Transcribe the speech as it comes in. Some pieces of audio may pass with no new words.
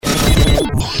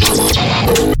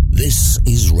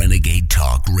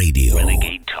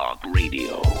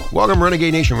Radio. Welcome,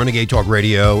 Renegade Nation, Renegade Talk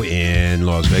Radio in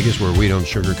Las Vegas, where we don't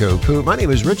sugarcoat poop. My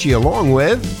name is Richie, along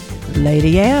with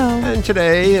Lady L. And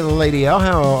today, Lady L,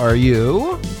 how are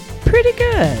you? Pretty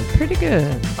good, pretty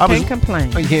good. Can't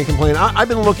complain. Oh, you can't complain. I've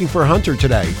been looking for Hunter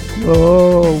today.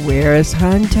 Oh, where is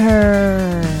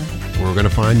Hunter? We're going to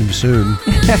find him soon.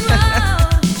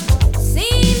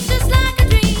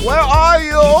 Where are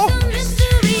you?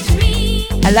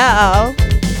 Hello?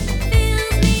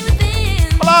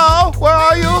 Hello? Where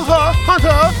are you,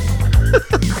 Hunter?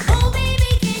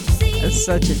 That's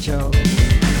such a joke.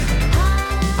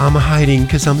 I'm hiding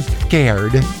because I'm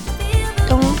scared.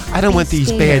 I don't want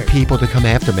these bad people to come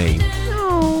after me.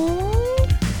 Oh,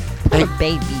 poor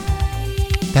baby.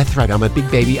 That's right. I'm a big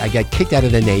baby. I got kicked out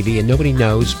of the Navy, and nobody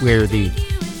knows where the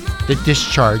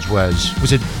discharge was.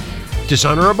 Was it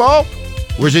dishonorable?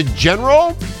 Was it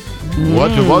general?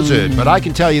 What was it? But I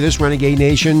can tell you this, Renegade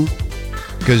Nation,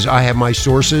 because I have my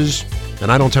sources, and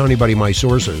I don't tell anybody my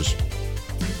sources.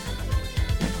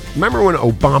 Remember when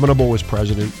Abominable was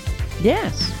president?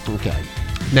 Yes. Okay.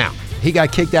 Now, he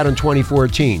got kicked out in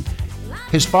 2014.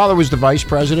 His father was the vice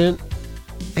president.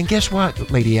 And guess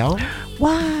what, Lady L?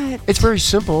 What? It's very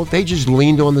simple. They just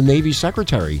leaned on the Navy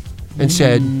secretary and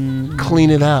said, clean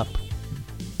it up,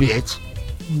 bitch.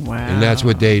 Wow. And that's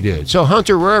what they did. So,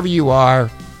 Hunter, wherever you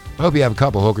are, I hope you have a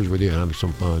couple hookers with you and have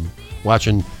some fun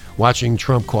watching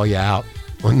Trump call you out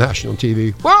on national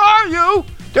TV. Where are you?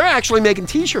 They're actually making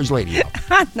T-shirts, Lady L.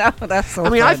 I know, that's so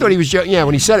funny. I thought he was joking. Yeah,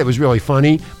 when he said it was really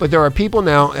funny. But there are people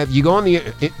now, if you go on the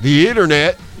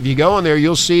internet, if you go on there,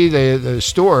 you'll see the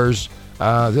stores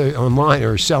online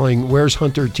are selling Where's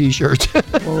Hunter T-shirts.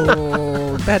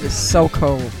 Oh, that is so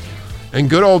cool. And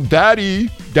good old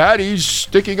Daddy's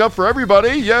sticking up for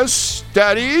everybody. Yes,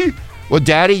 Daddy. Well,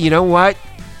 Daddy, you know what?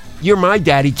 You're my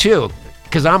daddy, too.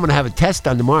 Because I'm going to have a test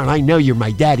done tomorrow, and I know you're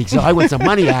my daddy, so I want some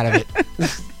money out of it.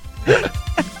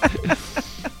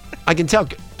 I can tell.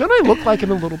 Don't I look like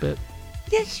him a little bit?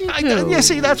 Yes, you do. Yeah,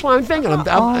 see, that's what I'm thinking.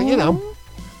 I'm you know.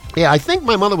 Yeah, I think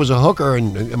my mother was a hooker,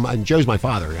 and Joe's my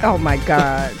father. Oh, my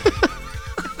God.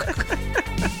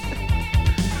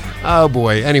 Oh,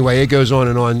 boy. Anyway, it goes on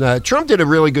and on. Trump did a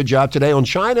really good job today on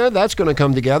China. That's going to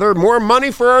come together. More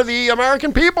money for the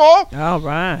American people. All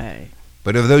right.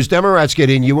 But if those Democrats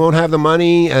get in, you won't have the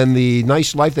money and the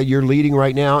nice life that you're leading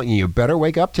right now, and you better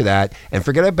wake up to that. And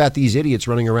forget about these idiots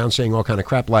running around saying all kind of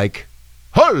crap like,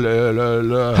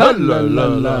 hello.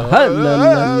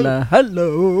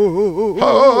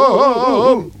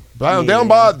 Down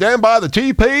by the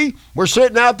TP, we're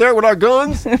sitting out there with our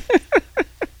guns.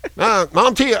 I'm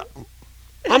going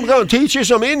to teach you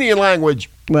some Indian language.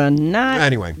 Well, not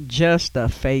anyway. Just a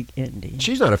fake Indian.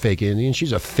 She's not a fake Indian.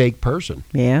 She's a fake person.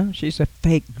 Yeah, she's a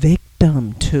fake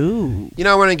victim, too. You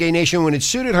know, Renegade Nation, when it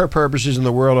suited her purposes in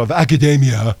the world of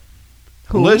academia,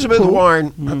 Elizabeth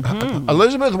Warren,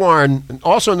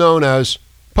 also known as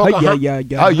Pocahontas,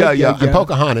 and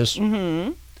Pocahontas.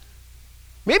 Mm-hmm.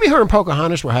 Maybe her and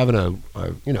Pocahontas were having a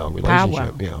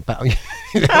relationship.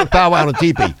 Powwow on a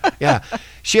teepee. Yeah.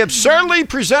 She absurdly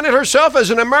presented herself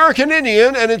as an American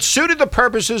Indian, and it suited the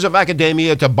purposes of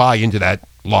academia to buy into that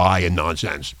lie and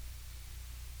nonsense.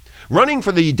 Running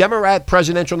for the Democrat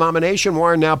presidential nomination,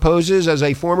 Warren now poses as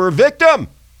a former victim.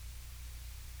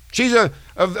 She's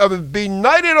of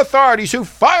benighted authorities who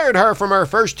fired her from her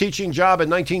first teaching job in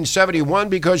 1971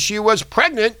 because she was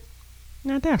pregnant.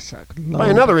 Now that's a load by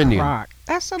another of Indian. Crock.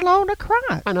 That's a load of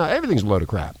crap. I know, everything's a load of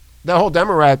crap. The whole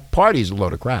Democrat party's a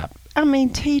load of crap. I mean,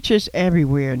 teachers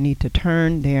everywhere need to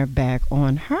turn their back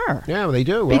on her. Yeah, they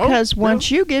do. Because once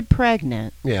you get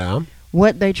pregnant,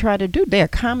 what they try to do, they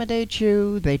accommodate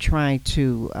you. They try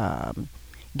to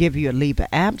give you a leave of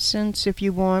absence if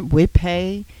you want, with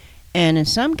pay. And in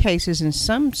some cases, in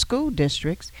some school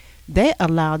districts, they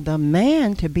allow the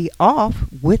man to be off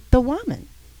with the woman.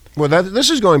 Well, this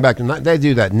is going back to, they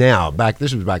do that now.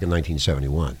 This was back in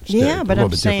 1971. Yeah, but I'm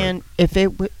saying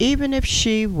even if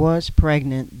she was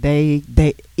pregnant,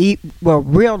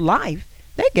 real life,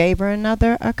 they gave her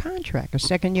a contract, a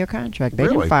second-year contract. They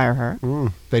didn't fire her.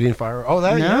 They didn't fire her.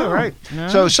 Oh, right. No.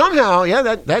 So somehow,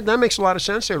 that makes a lot of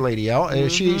sense there, Lady L.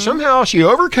 Mm-hmm. She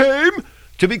overcame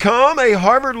to become a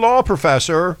Harvard law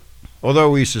professor,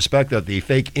 although we suspect that the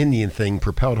fake Indian thing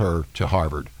propelled her to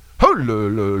Harvard. But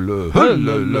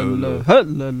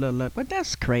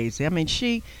that's crazy. I mean,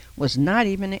 she was not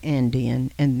even an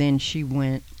Indian, and then she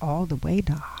went all the way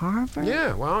to Harvard.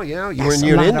 Yeah, well, yeah.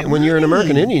 When you're an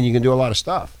American Indian, you can do a lot of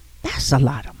stuff. That's a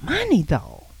lot of money,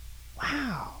 though.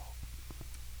 Wow.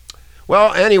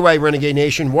 Well, anyway, Renegade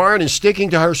Nation, Warren is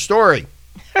sticking to her story.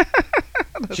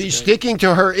 She's sticking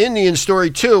to her Indian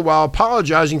story, too, while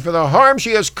apologizing for the harm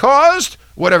she has caused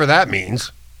whatever that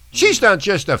means. She's not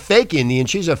just a fake Indian.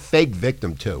 She's a fake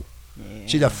victim, too. Yeah.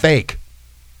 She's a fake.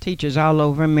 Teachers all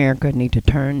over America need to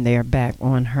turn their back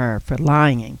on her for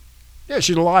lying. Yeah,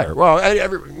 she's a liar. Well,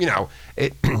 a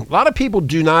lot of people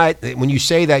do not, when you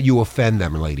say that, you offend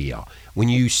them, Lady L. When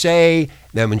you say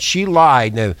that when she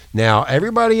lied, now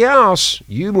everybody else,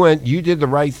 you did the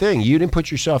right thing. You didn't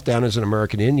put yourself down as an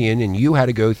American Indian, and you had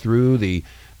to go through the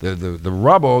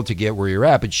rubble to get where you're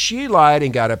at. But she lied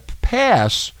and got a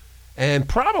pass and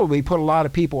probably put a lot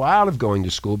of people out of going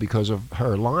to school because of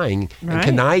her lying and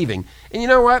conniving. And you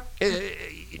know what?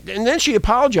 And then she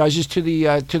apologizes to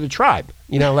the tribe.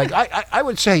 Like I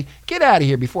would say, get out of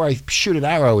here before I shoot an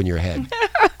arrow in your head.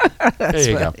 There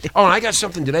you go. Oh, and I got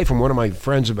something today from one of my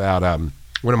friends about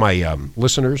one of my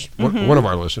listeners, one of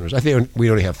our listeners. I think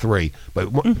we only have 3,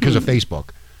 but because of Facebook.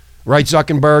 Right,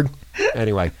 Zuckerberg?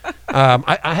 Anyway,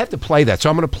 I have to play that.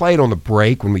 So I'm going to play it on the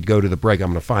break. When we go to the break, I'm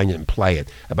going to find it and play it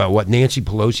about what Nancy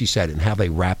Pelosi said and how they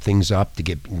wrap things up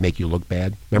to make you look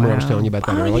bad. Remember I was telling you about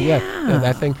that earlier? Yeah,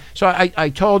 that thing. So I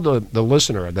told the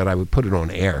listener that I would put it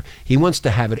on air. He wants to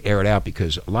have it aired out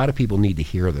because a lot of people need to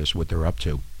hear this, what they're up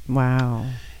to. Wow.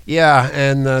 Yeah,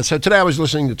 and so today I was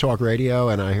listening to talk radio,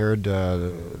 and I heard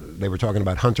they were talking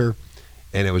about Hunter.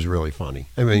 And it was really funny.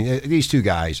 I mean, these two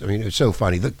guys, it was so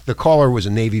funny. The caller was a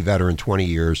Navy veteran, 20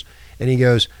 years, and he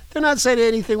goes, they're not saying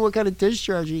anything what kind of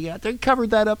discharge you got. They covered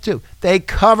that up, too. They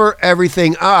cover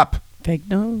everything up. Fake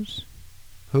news.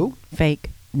 Who? Fake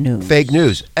news. Fake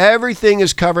news. Everything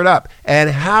is covered up.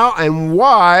 And how and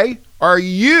why are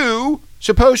you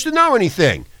supposed to know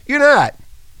anything? You're not.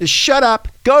 Just shut up,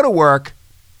 go to work,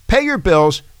 pay your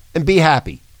bills, and be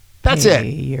happy. That's it.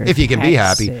 If you can be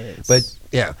happy. But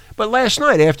yeah. But last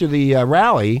night after the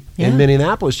rally in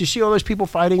Minneapolis, you see all those people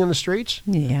fighting in the streets?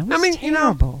 Yeah. It was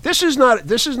terrible. This is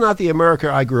not the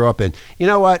America I grew up in. You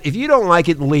know what? If you don't like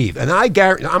it, leave. And I'm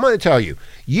going to tell you,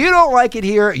 you don't like it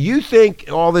here. You think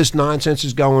all this nonsense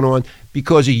is going on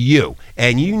because of you,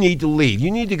 and you need to leave. You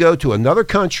need to go to another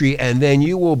country, and then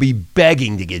you will be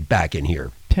begging to get back in here.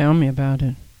 Tell me about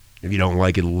it. If you don't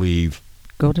like it, leave.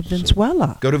 Go to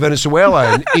Venezuela. Go to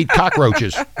Venezuela and eat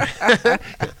cockroaches.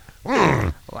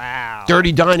 Wow.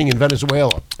 Dirty dining in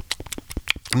Venezuela.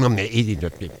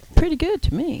 Pretty good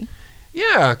to me.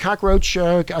 Yeah, a cockroach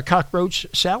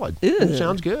salad. Ew.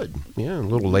 Sounds good. Yeah,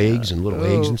 little legs and little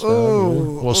eggs and stuff. A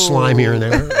little slime here and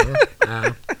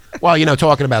there. Well,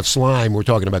 talking about slime, we're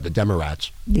talking about the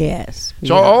Demorats. Yes.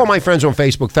 So all of my friends on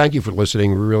Facebook, thank you for listening.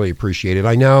 We really appreciate it.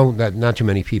 I know that not too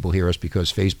many people hear us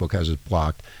because Facebook has us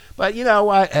blocked. But we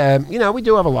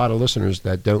do have a lot of listeners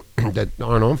that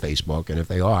aren't on Facebook, and if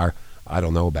they are, I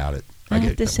don't know about it. I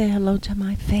have to say hello to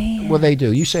my fans. Well, they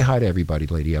do. You say hi to everybody,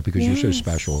 Lady Up, because you're so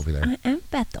special over there. I am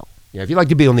Bethel. Yeah, if you'd like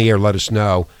to be on the air, let us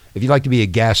know. If you'd like to be a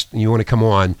guest and you want to come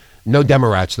on, no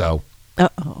Demorats, though.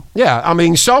 Uh-oh.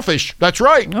 Yeah, selfish. That's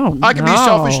right. Oh, I can be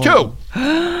selfish, too.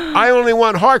 I only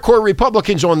want hardcore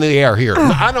Republicans on the air here.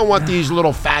 I don't want these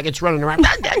little faggots running around.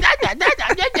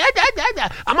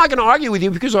 I'm not going to argue with you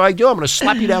because if I do, I'm going to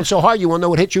slap you down so hard you won't know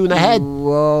what hit you in the head.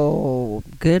 Whoa.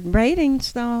 Good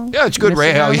ratings, though. Yeah, it's good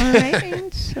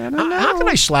ratings. I don't know. How can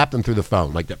I slap them through the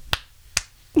phone like that?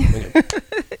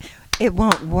 It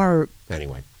won't work.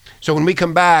 Anyway, so when we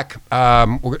come back, I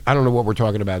don't know what we're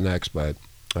talking about next, but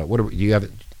do you have?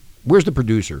 Where's the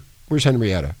producer? Where's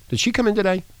Henrietta? Did she come in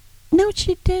today? No,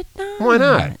 she did not. Why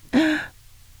not?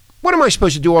 What am I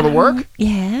supposed to do all the work?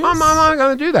 Yes. I'm not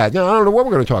going to do that. No, I don't know what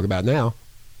we're going to talk about now.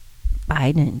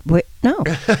 Biden. No.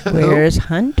 Where's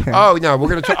Hunter? Oh, no, we're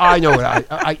going to talk. I know it.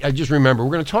 I just remember.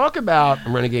 We're going to talk about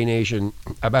Renegade Nation,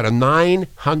 about a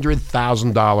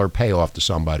 $900,000 payoff to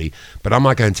somebody, but I'm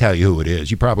not going to tell you who it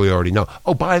is. You probably already know.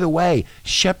 Oh, by the way,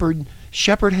 Shepard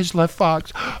has left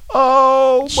Fox.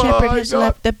 Oh, Shepard has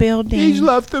left the building. He's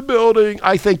left the building.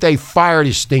 I think they fired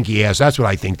his stinky ass. That's what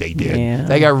I think they did. Yeah.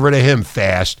 They got rid of him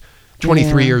fast.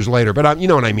 23 years later. But you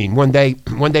know what I mean. One day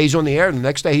he's on the air, and the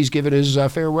next day he's giving his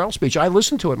farewell speech. I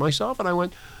listened to it myself, and I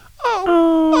went,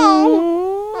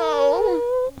 oh.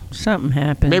 Something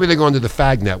happened. Maybe they're going to the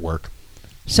Fag Network.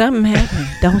 Something happened.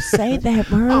 Don't say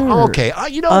that word. Okay.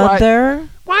 You know what?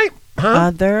 Why? Huh?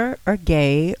 Other or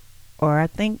gay, or I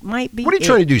think might be. What are you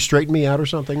trying to do? Straighten me out or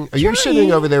something? Are you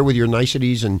sitting over there with your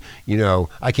niceties and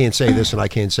I can't say this and I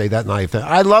can't say that, and I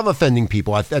love offending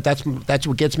people. That's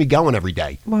what gets me going every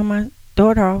day. Well, my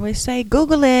daughter always say,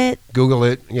 Google it. Google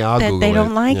it. Yeah, I'll Google it. They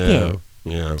don't like it.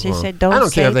 Yeah. She said, don't say fag. I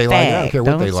don't care if they like it. I don't care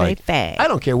what they like. Don't say fag. I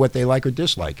don't care what they like or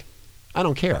dislike. I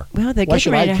don't care. Well, they're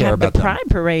getting ready to have the Pride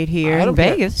Parade here in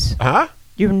Vegas. Huh?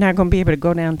 You're not going to be able to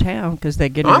go downtown because they're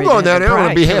getting ready to have the Pride Parade. I'm going down there. I'm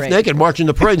going to be half naked marching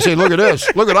the parade and say, look at this.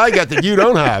 Look what I got that you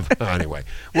don't have. Anyway,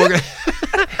 we're going to...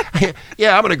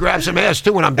 Yeah, I'm going to grab some ass,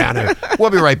 too, when I'm down there. We'll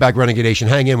be right back, Renegade Nation.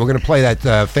 Hang in. We're going to play that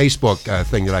Facebook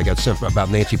thing that I got sent about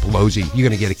Nancy Pelosi. You're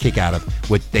going to get a kick out of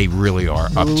what they really are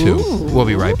up to. We'll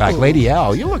be right back. Lady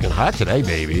L, you're looking hot today,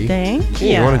 baby. Thank you.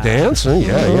 You want to dance?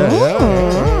 Yeah.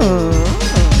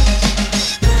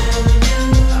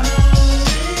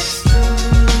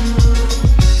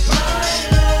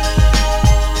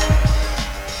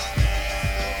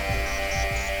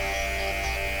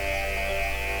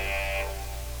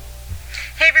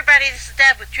 This is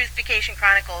Deb with Truthification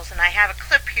Chronicles, and I have a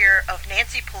clip here of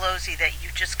Nancy Pelosi that you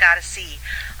just got to see.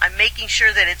 I'm making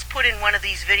sure that it's put in one of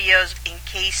these videos in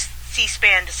case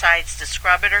C-SPAN decides to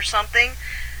scrub it or something,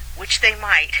 which they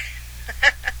might.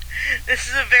 This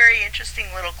is a very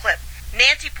interesting little clip.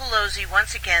 Nancy Pelosi,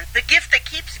 once again, the gift that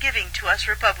keeps giving to us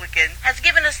Republicans, has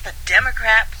given us the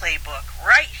Democrat playbook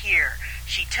right here.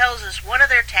 She tells us one of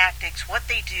their tactics, what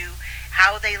they do,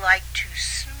 how they like to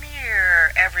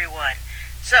smear everyone.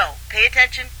 So, pay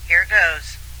attention, here it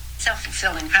goes.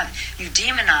 Self-fulfilling prophecy. You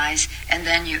demonize, and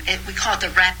then we call it the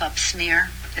wrap-up smear.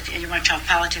 If you want to talk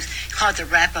politics, you call it the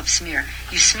wrap-up smear.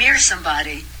 You smear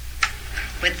somebody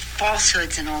with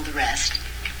falsehoods and all the rest,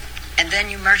 and then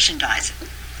you merchandise it.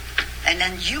 And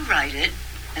then you write it,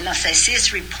 and they'll say, see,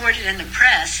 it's reported in the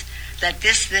press that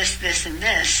this, and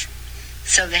this.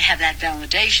 So they have that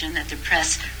validation that the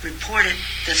press reported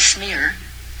the smear,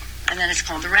 and then it's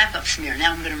called the wrap-up smear.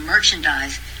 Now I'm going to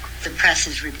merchandise the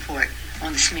press's report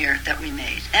on the smear that we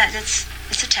made. And it's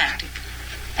a tactic,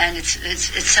 and it's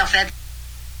self-evident.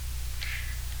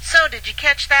 So did you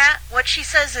catch that? What she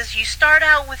says is you start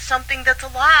out with something that's a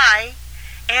lie,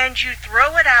 and you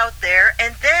throw it out there,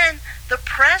 and then the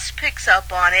press picks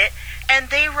up on it, and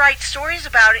they write stories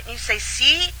about it, and you say,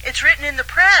 see, it's written in the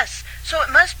press, so it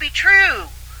must be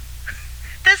true.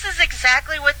 This is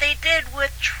exactly what they did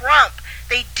with Trump.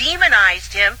 They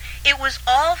demonized him. It was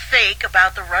all fake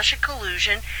about the Russia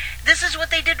collusion. This is what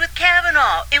they did with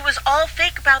Kavanaugh. It was all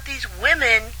fake about these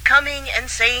women coming and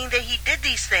saying that he did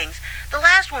these things. The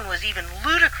last one was even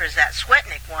ludicrous, that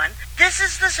Swetnick one. This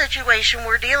is the situation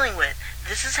we're dealing with.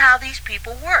 This is how these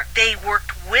people work. They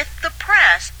worked with the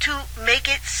press to make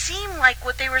it seem like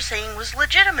what they were saying was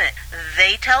legitimate.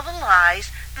 They tell the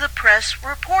lies. The press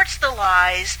reports the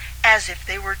lies as if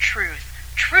they were truth.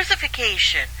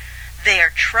 Truthification. They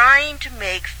are trying to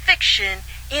make fiction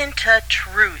into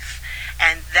truth.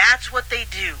 And that's what they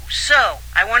do. So,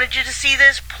 I wanted you to see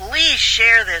this. Please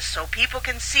share this so people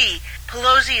can see.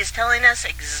 Pelosi is telling us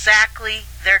exactly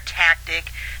their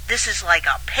tactic. This is like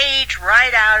a page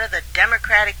right out of the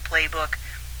Democratic playbook.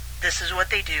 This is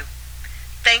what they do.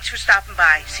 Thanks for stopping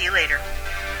by. See you later.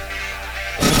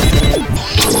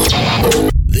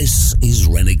 This is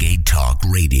Renegade Talk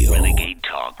Radio. Renegade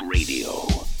Talk Radio.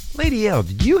 Lady L,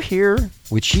 did you hear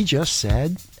what she just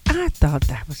said? I thought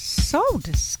that was so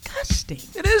disgusting.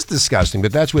 It is disgusting,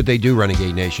 but that's what they do,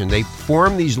 Renegade Nation. They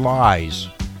form these lies,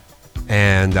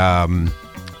 and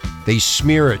they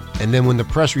smear it, and then when the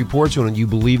press reports on it, you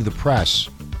believe the press.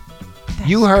 That's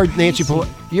you heard crazy. Nancy Pelosi.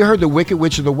 You heard the Wicked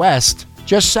Witch of the West.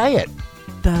 Just say it.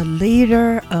 The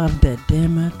leader of the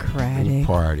Democratic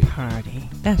Party.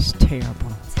 That's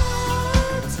terrible.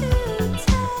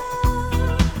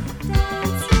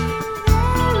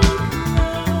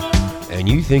 And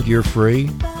you think you're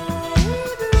free?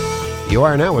 You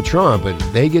are now with Trump, but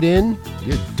if they get in,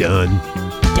 you're done.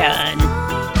 Done.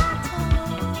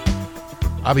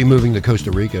 I'll be moving to Costa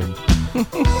Rica.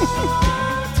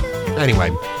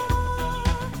 Anyway,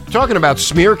 talking about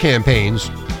smear campaigns,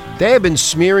 they have been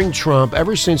smearing Trump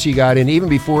ever since he got in. Even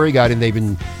before he got in, they've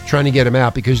been trying to get him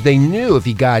out because they knew if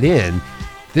he got in,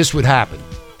 this would happen.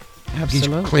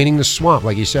 Absolutely. He's cleaning the swamp,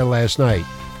 like he said last night.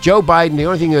 Joe Biden, the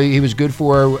only thing he was good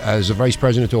for as a vice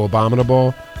president to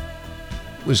Abominable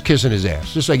was kissing his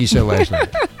ass, just like he said last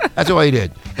night. That's all he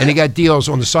did. And he got deals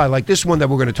on the side, like this one that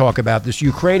we're going to talk about. This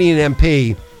Ukrainian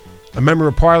MP, a member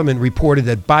of parliament, reported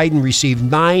that Biden received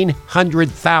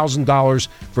 $900,000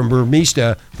 from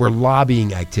Burmista for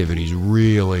lobbying activities.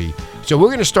 Really? So we're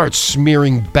going to start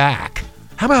smearing back.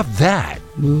 How about that?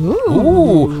 Ooh.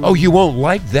 Ooh. Oh, you won't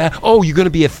like that? Oh, you're going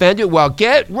to be offended? Well,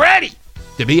 get ready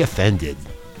to be offended.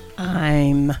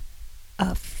 I'm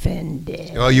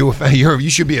offended. Oh, you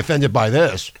should be offended by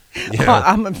this. Yeah.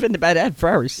 I'm offended by that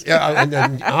first. Yeah,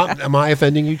 and am I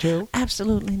offending you too?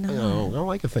 Absolutely not. No, I don't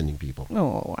like offending people.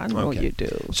 No, I know you do.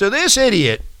 So this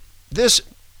idiot, this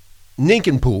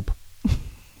nincompoop,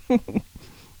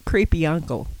 creepy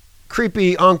uncle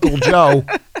Joe,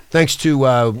 thanks to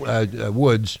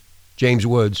Woods, James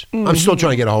Woods. Mm-hmm. I'm still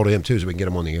trying to get a hold of him too so we can get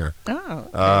him on the air. Oh,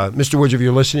 okay. Mr. Woods, if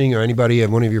you're listening, or anybody,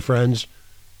 one of your friends,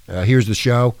 here's the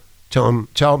show. Tell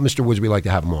Mr. Woods we'd like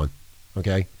to have him on.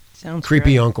 Okay. Sounds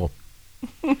creepy great. uncle.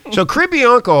 So creepy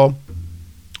uncle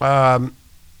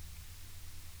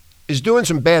is doing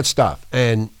some bad stuff,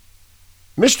 and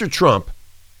Mr. Trump,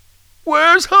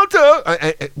 where's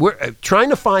Hunter? We're trying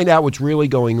to find out what's really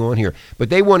going on here, but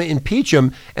they want to impeach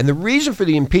him, and the reason for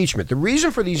the impeachment, the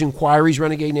reason for these inquiries,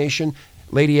 Renegade Nation,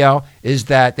 Lady L, is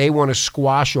that they want to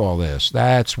squash all this.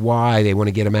 That's why they want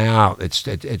to get him out.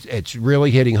 It's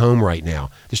really hitting home right now.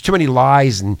 There's too many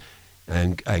lies and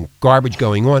garbage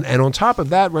going on, and on top of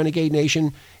that, Renegade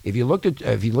Nation, if you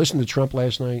listened to Trump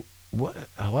last night, what?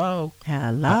 Hello,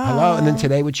 and then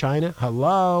today with China,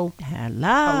 hello.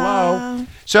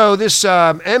 So this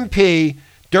MP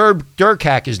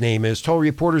Durkak, his name is, told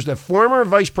reporters that former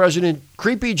Vice President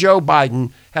Creepy Joe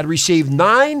Biden had received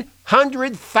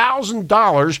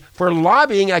 $900,000 for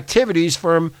lobbying activities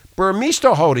from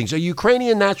Burmista Holdings, a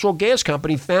Ukrainian natural gas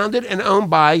company founded and owned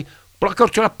by.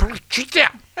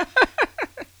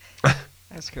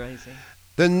 That's crazy.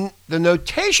 The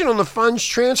notation on the funds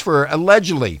transfer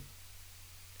allegedly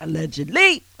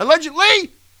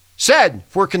said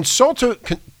for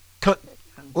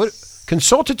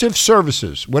consultative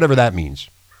services, whatever that means.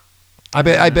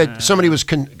 I bet somebody was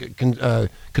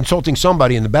consulting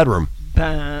somebody in the bedroom.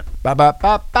 Yeah,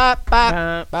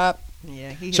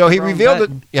 So he revealed it.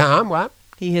 Yeah, what?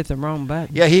 He hit the wrong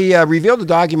button. Yeah, he revealed the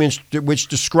documents which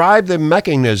describe the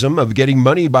mechanism of getting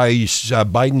money by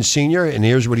Biden Sr., and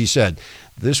here's what he said.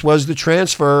 This was the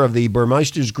transfer of the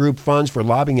Burmeisters Group funds for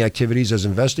lobbying activities, as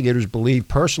investigators believe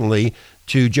personally,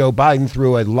 to Joe Biden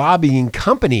through a lobbying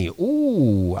company.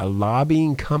 Ooh, a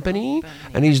lobbying company?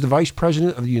 And he's the vice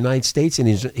president of the United States, and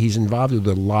he's involved with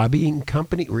a lobbying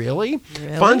company? Really?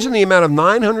 Funds in the amount of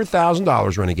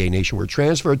 $900,000, Renegade Nation, were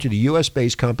transferred to the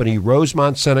U.S.-based company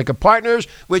Rosemont Seneca Partners,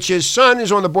 which his son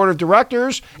is on the board of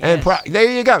directors. Yes. And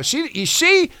there you go.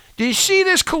 Do you see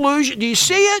this collusion? Do you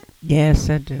see it? Yes,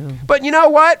 I do. But you know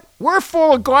what? We're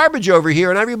full of garbage over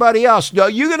here and everybody else. Are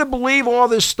you going to believe all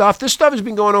this stuff? This stuff has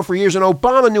been going on for years, and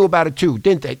Obama knew about it too,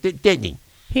 didn't he?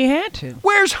 He had to.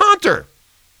 Where's Hunter?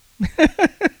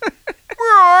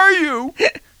 Where are you?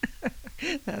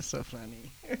 That's so funny.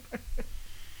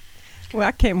 Well,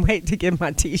 I can't wait to get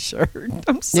my T-shirt.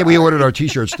 I'm sorry. Yeah, we ordered our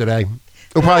T-shirts today.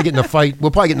 We'll probably get in a fight. We'll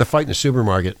probably get in a fight in the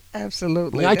supermarket.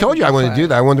 Absolutely. I told you I wanted to do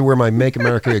that. I wanted to wear my "Make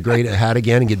America Great" hat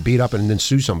again and get beat up and then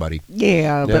sue somebody.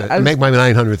 Yeah, but make my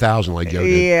 $900,000 like Joe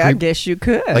did. Yeah, I guess you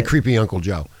could. Like creepy Uncle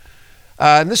Joe.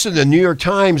 And this is the New York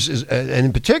Times, and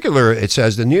in particular, it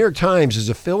says the New York Times is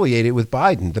affiliated with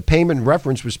Biden. The payment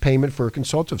reference was payment for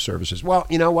consultative services. Well,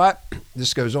 you know what?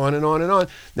 This goes on and on and on.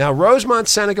 Now, Rosemont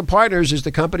Seneca Partners is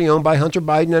the company owned by Hunter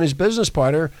Biden and his business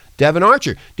partner, Devon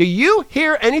Archer. Do you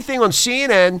hear anything on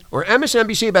CNN or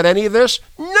MSNBC about any of this?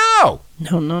 No.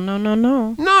 No. No,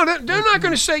 they're not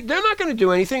going to say, they're not going to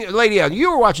do anything. Lady L, you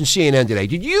were watching CNN today.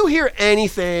 Did you hear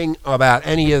anything about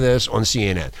any of this on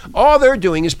CNN? All they're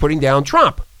doing is putting down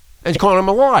Trump and calling him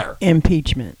a liar.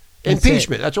 Impeachment.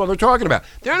 That's all they're talking about.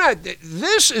 They're not.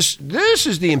 This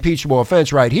is the impeachable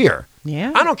offense right here.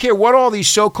 Yeah. I don't care what all these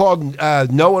so-called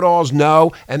know-it-alls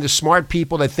know and the smart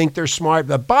people that think they're smart.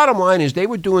 The bottom line is they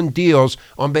were doing deals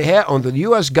on the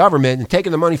U.S. government and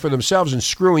taking the money for themselves and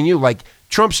screwing you, like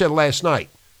Trump said last night.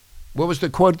 What was the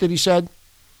quote that he said?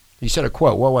 He said a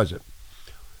quote. What was it?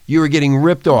 You were getting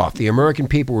ripped off. The American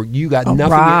people you got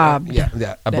nothing. Robbed.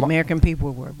 The American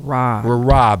people were robbed. Were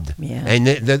robbed. Yeah. And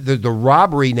the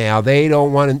robbery now, they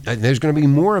don't want to, there's going to be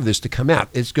more of this to come out.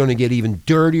 It's going to get even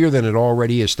dirtier than it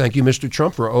already is. Thank you, Mr.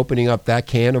 Trump, for opening up that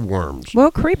can of worms.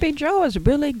 Well, Creepy Joe is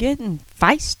really getting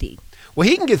feisty. Well,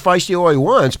 he can get feisty all he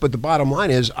wants, but the bottom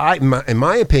line is, in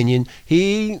my opinion,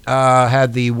 he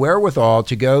had the wherewithal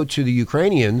to go to the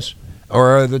Ukrainians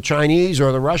or the Chinese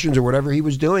or the Russians or whatever he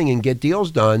was doing and get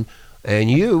deals done. And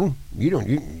you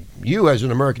as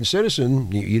an American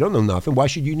citizen, you don't know nothing. Why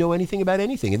should you know anything about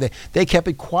anything? And they kept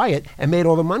it quiet and made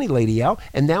all the money, Lady L,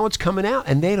 and now it's coming out,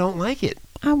 and they don't like it.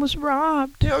 I was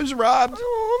robbed. I was robbed.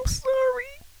 Oh, I'm sorry.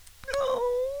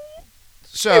 Oh,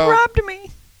 so they robbed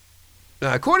me.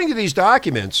 According to these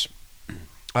documents,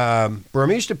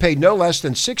 Burmista paid no less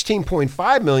than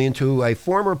 $16.5 million to a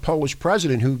former Polish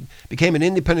president who became an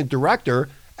independent director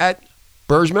at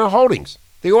Burisma Holdings,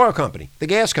 the oil company, the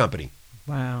gas company.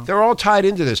 Wow. They're all tied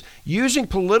into this. Using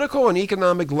political and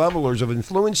economic levelers of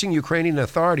influencing Ukrainian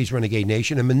authorities, Renegade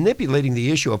Nation, and manipulating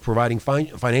the issue of providing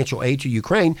financial aid to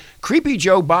Ukraine, Creepy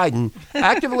Joe Biden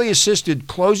actively assisted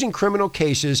closing criminal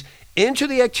cases into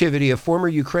the activity of former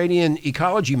Ukrainian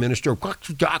ecology minister,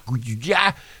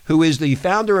 who is the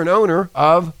founder and owner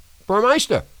of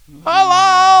Burmista.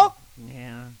 Hello?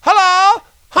 Yeah. Hello?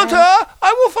 Hunter,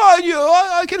 I will find you.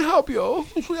 I can help you.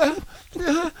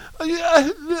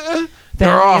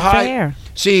 They're all hide.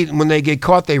 See, when they get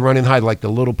caught, they run and hide like the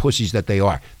little pussies that they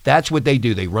are. That's what they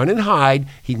do. They run and hide.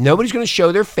 Nobody's going to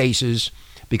show their faces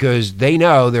because they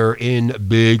know they're in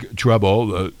big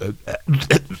trouble.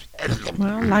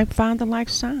 Well, like father, like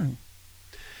son.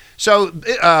 So,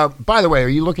 by the way, are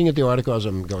you looking at the article as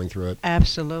I'm going through it?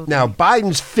 Absolutely. Now,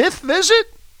 Biden's 5th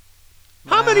visit?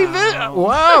 How many visits?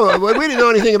 Wow, we didn't know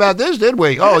anything about this, did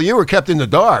we? Oh, you were kept in the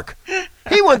dark.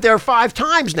 He went there 5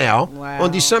 times now. Wow.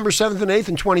 On December 7th and 8th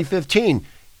in 2015.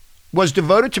 Was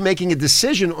devoted to making a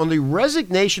decision on the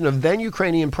resignation of then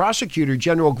Ukrainian prosecutor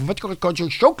General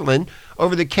Shoklin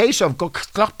over the case of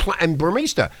and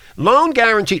Burmista. Loan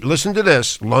guarantee, listen to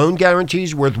this, loan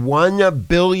guarantees worth $1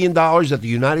 billion that the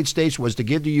United States was to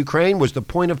give to Ukraine was the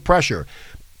point of pressure.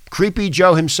 Creepy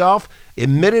Joe himself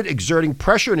admitted exerting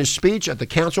pressure in his speech at the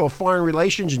Council of Foreign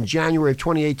Relations in January of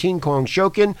 2018, calling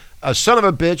Shokin a son of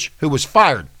a bitch who was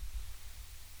fired.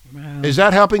 Wow. Is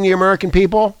that helping the American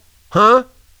people? Huh?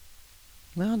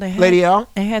 Well, they had, Lady L?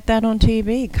 They had that on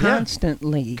TV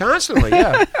constantly. Yeah. Constantly,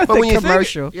 yeah. But when you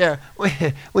commercial.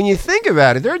 When you think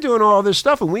about it, they're doing all this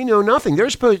stuff and we know nothing. They're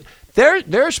supposed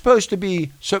to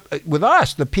be with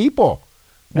us, the people.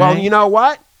 Well, you know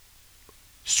what?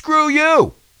 Screw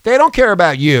you. They don't care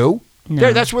about you.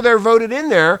 No. That's where they're voted in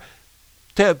there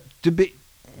to be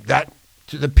that.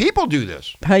 The people do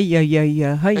this. Hey,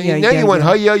 yeah. Then you went,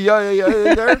 hey,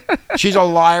 yeah, there. She's a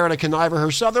liar and a conniver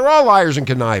herself. They're all liars and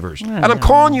connivers. And I'm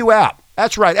calling you out.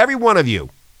 That's right, every one of you.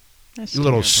 That's you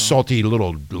little salty,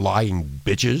 little lying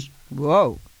bitches.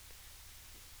 Whoa.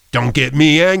 Don't get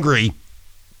me angry.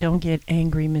 Don't get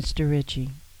angry, Mr.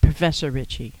 Ritchie. Professor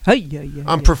Ritchie. Hey, yeah.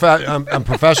 I'm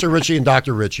Professor Ritchie and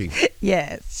Dr. Ritchie.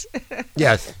 Yes.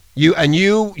 Yes.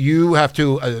 You have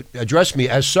to address me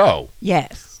as so.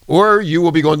 Yes. Or you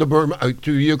will be going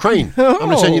to Ukraine. I'm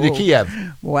going to send you to Kiev.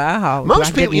 Wow.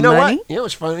 Most people, you know money? What? You know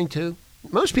what's funny, too?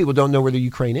 Most people don't know where the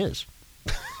Ukraine is.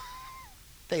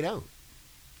 They don't.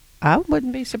 I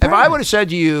wouldn't be surprised. If I would have said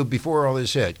to you before all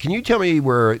this hit, can you tell me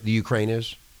where the Ukraine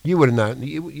is? You would have not.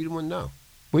 You wouldn't know.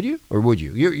 Would you? Or would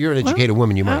you? You're an educated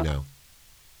woman. You might know.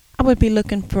 I would be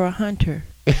looking for a hunter.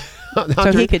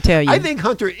 Hunter, so he could tell you. I think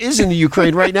Hunter is in the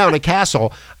Ukraine right now in a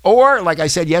castle. Or, like I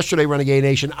said yesterday, Renegade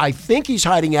Nation, I think he's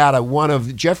hiding out at one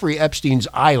of Jeffrey Epstein's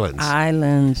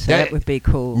islands. That would be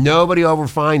cool. Nobody will ever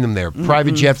find them there.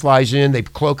 Private jet flies in, they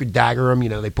cloak and dagger him,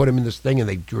 they put him in this thing and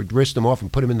they wrist him off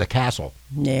and put him in the castle.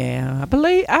 Yeah,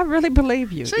 I really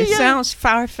believe you. See, it sounds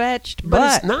far-fetched,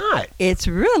 but it's not. It's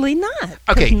really not.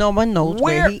 Okay. No one knows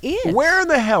where he is. Where in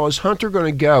the hell is Hunter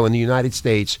going to go in the United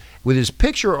States with his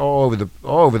picture all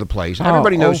over the place?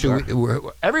 Everybody knows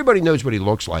everybody knows what he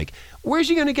looks like. Where's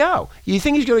he going to go? You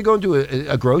think he's going to go into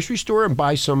a grocery store and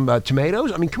buy some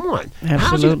tomatoes? I mean, come on.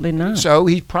 Absolutely not. So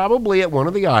he's probably at one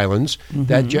of the islands,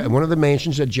 one of the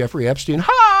mansions that Jeffrey Epstein.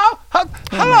 Hello.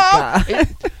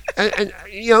 And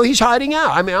he's hiding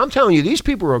out. I mean, I'm telling you, these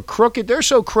people are crooked. They're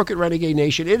so crooked, Renegade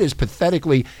Nation. It is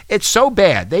pathetically. It's so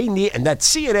bad. They need, and that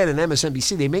CNN and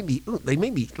MSNBC. They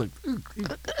make me like.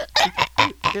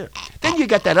 Yeah. Then you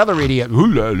got that other idiot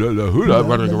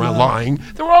running around lying.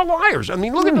 They're all liars. I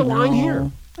mean, look at the line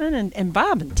here. And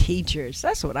involving teachers.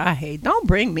 That's what I hate. Don't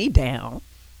bring me down.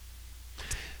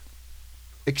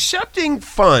 Accepting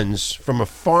funds from a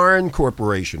foreign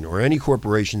corporation or any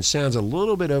corporation sounds a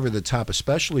little bit over the top,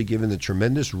 especially given the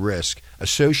tremendous risk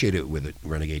associated with it,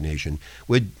 Renegade Nation.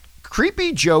 Would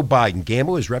creepy Joe Biden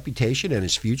gamble his reputation and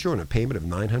his future on a payment of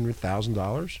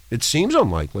 $900,000? It seems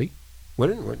unlikely.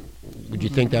 Would you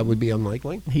think that would be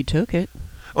unlikely? He took it.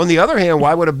 On the other hand,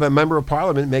 why would a member of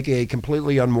parliament make a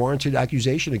completely unwarranted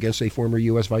accusation against a former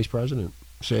U.S. vice president?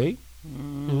 See?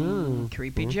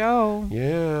 Creepy Joe.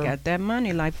 Yeah. Got that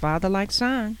money like father, like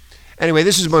son. Anyway,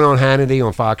 this has been on Hannity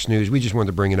on Fox News. We just wanted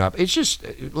to bring it up. It's just,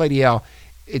 Lady L,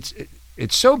 it's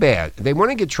so bad. They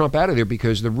want to get Trump out of there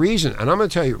because the reason, and I'm going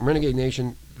to tell you, Renegade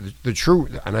Nation, the true,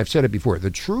 and I've said it before, the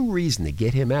true reason to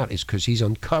get him out is because he's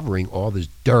uncovering all this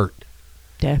dirt.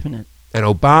 Definite. And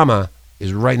Obama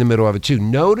is right in the middle of it, too.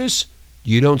 Notice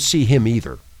you don't see him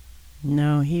either.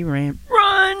 No, he ran.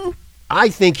 Run! I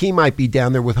think he might be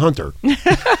down there with Hunter.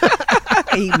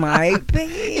 He might be.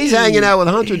 He's hanging out with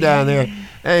Hunter down there.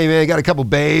 Hey, man, got a couple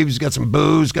babes, got some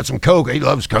booze, got some Coke. He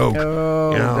loves Coke.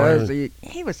 Oh, does he?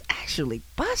 He was actually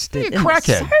busted in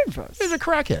crackhead. the service. He's a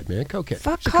crackhead, man. Cokehead.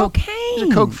 Fuck cocaine.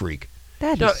 He's a Coke freak.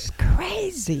 That is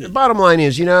crazy. The bottom line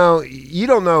is, you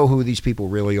don't know who these people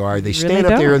really are. They stand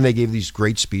up there and they give these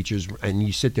great speeches, and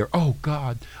you sit there, oh,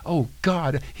 God,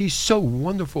 he's so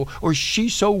wonderful, or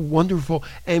she's so wonderful.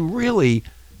 And really,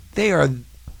 they are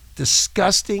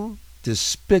disgusting,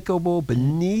 despicable,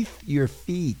 beneath your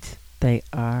feet. They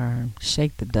are.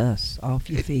 Shake the dust off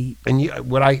your feet. And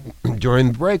during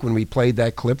the break when we played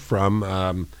that clip from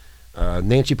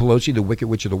Nancy Pelosi, the Wicked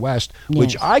Witch of the West,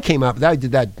 which I came up, I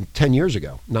did that 9 years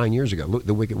ago,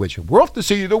 the Wicked Witch. We're off to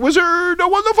see the wizard, the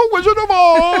wonderful Wizard of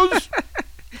Oz.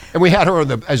 And we had her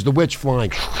as the witch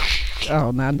flying.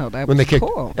 Oh, no, that was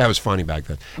cool. That was funny back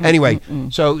then. Anyway,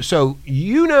 so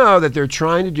you know that they're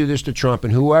trying to do this to Trump,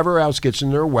 and whoever else gets in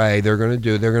their way, they're going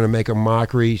to make a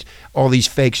mockery. All these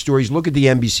fake stories. Look at the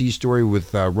NBC story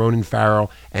with Ronan Farrow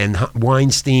and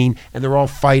Weinstein, and they're all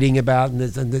fighting about,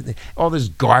 and all this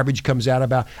garbage comes out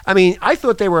about. I mean, I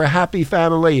thought they were a happy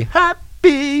family.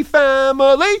 Happy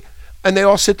family. And they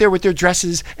all sit there with their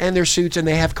dresses and their suits, and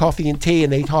they have coffee and tea,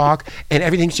 and they talk, and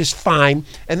everything's just fine.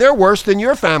 And they're worse than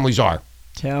your families are.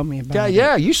 Tell me about it.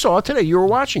 Yeah, you saw it today. You were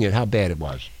watching it, how bad it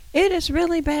was. It is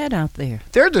really bad out there.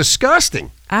 They're disgusting.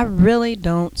 I really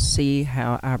don't see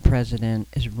how our president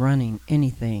is running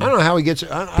anything. I don't know how he gets...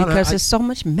 because there's so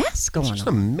much mess going on. It's just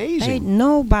amazing.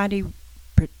 Nobody...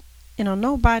 They're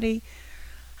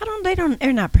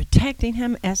not protecting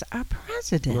him as our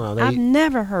president. Well, I've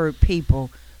never heard people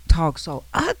talk so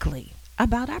ugly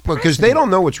about our president. Because they don't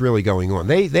know what's really going on.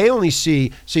 They only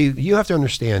see, you have to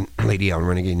understand, Lady L and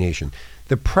Renegade Nation,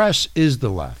 the press is the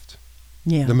left.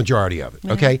 Yeah. The majority of it.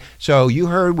 Yeah. Okay? So you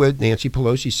heard what Nancy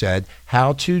Pelosi said,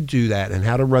 how to do that and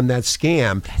how to run that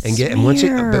scam once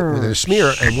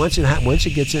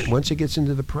it gets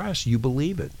into the press, you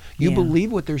believe it. You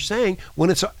believe what they're saying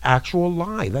when it's an actual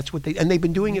lie. That's what they've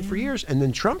been doing it for years. And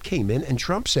then Trump came in and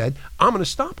Trump said, I'm going to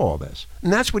stop all this.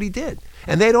 And that's what he did.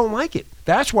 And they don't like it.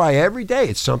 That's why every day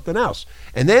it's something else.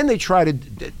 And then they try to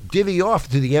divvy off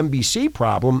to the NBC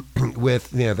problem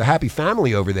with the Happy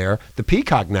Family over there, the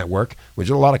Peacock Network, which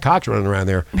is a lot of cocks running around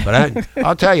there. But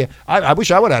I'll tell you, I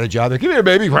wish I would have had a job there. Give here,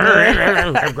 baby.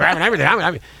 Grabbing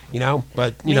everything.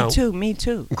 Me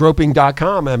too.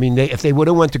 Groping.com. I mean, if they would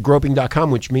have went to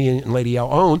groping.com, which me and Lady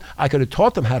L own, I could have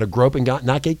taught them how to grope and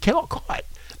not get caught.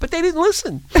 But they didn't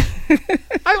listen.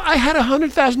 I had a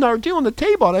 $100,000 deal on the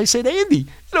table, and I said, Andy,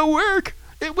 it'll work.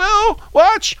 It will.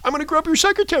 Watch. I'm going to grope your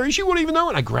secretary. She won't even know.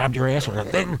 And I grabbed her ass,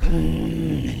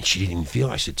 and she didn't even feel.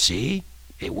 I said, see,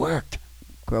 it worked.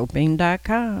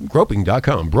 Groping.com.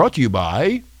 Groping.com. Brought to you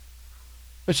by,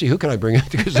 let's see, who can I bring in?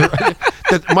 Because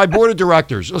my board of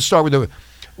directors. Let's start with the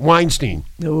Weinstein.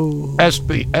 Ooh.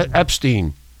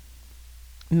 Epstein.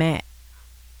 Matt.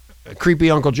 Creepy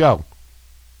Uncle Joe.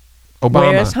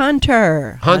 Obama. Where's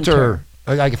Hunter?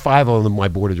 I get 5 on them. My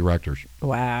board of directors.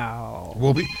 Wow.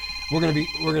 We're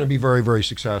gonna be very, very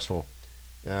successful.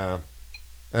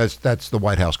 That's the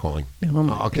White House calling.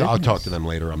 Oh I'll talk to them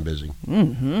later. I'm busy.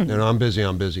 Mm-hmm.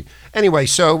 I'm busy. Anyway,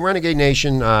 so Renegade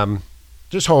Nation,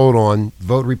 just hold on.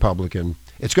 Vote Republican.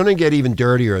 It's going to get even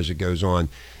dirtier as it goes on.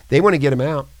 They want to get him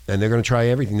out, and they're going to try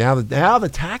everything. Now the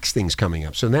tax thing's coming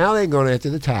up. So now they're going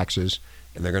after the taxes,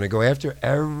 and they're going to go after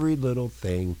every little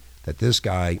thing that this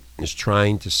guy is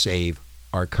trying to save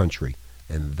our country.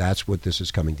 And that's what this is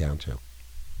coming down to.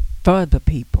 For the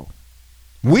people.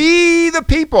 We the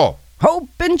people. Hope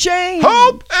and change.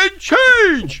 Hope and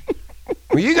change.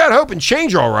 Well, you got hope and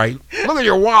change, all right. Look at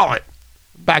your wallet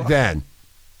back then.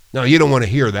 No, you don't want to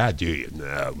hear that, do you?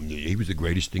 No, he was the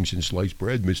greatest thing since sliced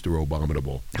bread, Mr.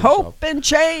 Abominable. Hope and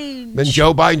change. Then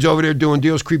Joe Biden's over there doing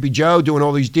deals, Creepy Joe doing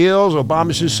all these deals.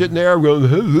 Obama's just sitting there.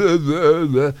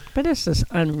 But this is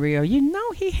unreal. You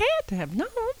know he had to have known.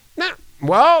 Nah.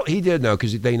 Well, he did know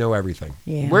because they know everything.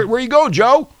 Yeah. Where you going,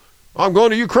 Joe? I'm going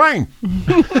to Ukraine.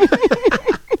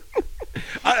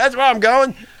 That's where I'm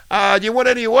going. Do you want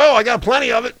any oil? I got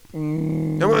plenty of it.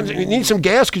 You need some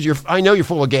gas because I know you're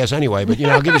full of gas anyway, but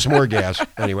I'll give you some more gas.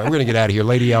 Anyway, we're going to get out of here.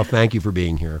 Lady L, thank you for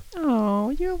being here. Oh,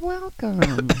 you're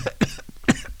welcome.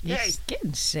 You're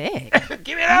getting sick.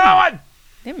 Give me another one.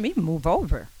 Let me move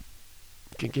over.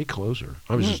 Get closer.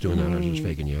 I was just doing that. I was just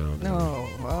faking you out.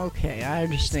 Oh, okay. I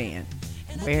understand.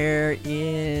 Where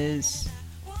is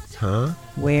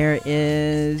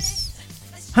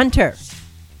Hunter?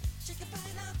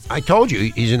 I told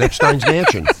you, he's in Epstein's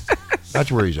mansion. That's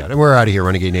where he's at. And we're out of here,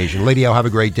 Renegade Nation. Lady L, have a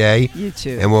great day. You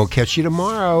too. And we'll catch you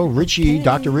tomorrow. Richie, okay.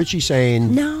 Dr. Richie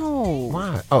saying... No.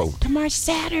 What? Oh. Tomorrow's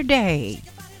Saturday.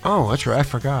 Oh, that's right. I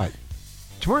forgot.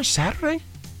 Tomorrow's Saturday?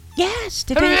 Yes.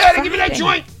 Today's Friday. Give me that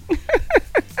joint.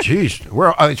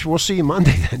 Jeez. We'll see you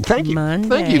Monday then. Thank you. Monday.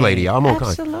 Thank you, Lady L.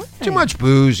 Absolutely. Too much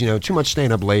booze, too much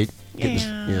staying up late.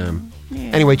 Yeah.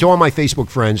 Anyway, to all my Facebook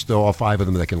friends, to all 5 of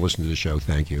them that can listen to the show,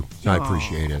 thank you. I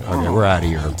appreciate it. Okay, we're out of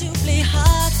here.